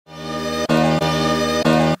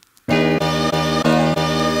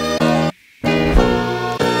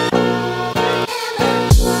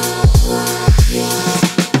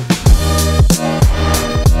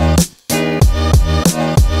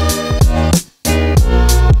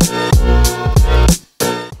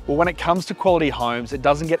Well, when it comes to quality homes, it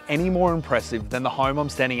doesn't get any more impressive than the home I'm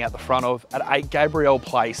standing at the front of at 8 Gabrielle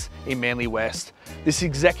Place in Manly West. This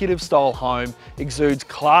executive style home exudes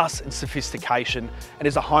class and sophistication and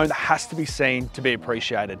is a home that has to be seen to be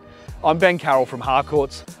appreciated. I'm Ben Carroll from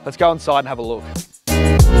Harcourts. Let's go inside and have a look.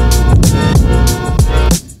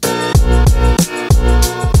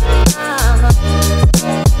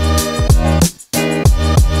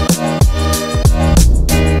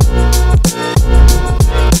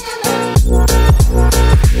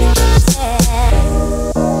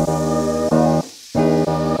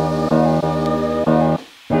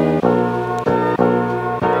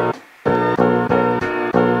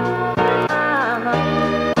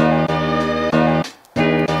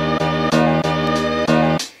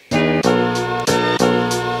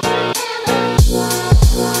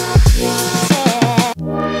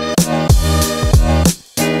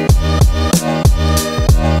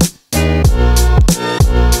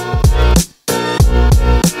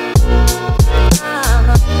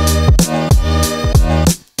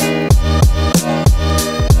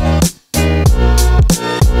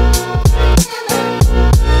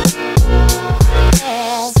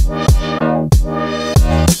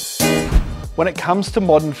 When it comes to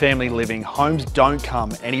modern family living, homes don't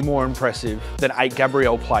come any more impressive than 8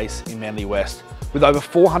 Gabrielle Place in Manly West. With over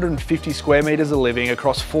 450 square metres of living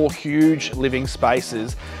across 4 huge living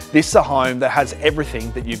spaces, this is a home that has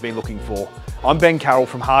everything that you've been looking for. I'm Ben Carroll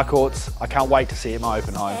from Harcourts. I can't wait to see it in my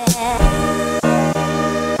open home.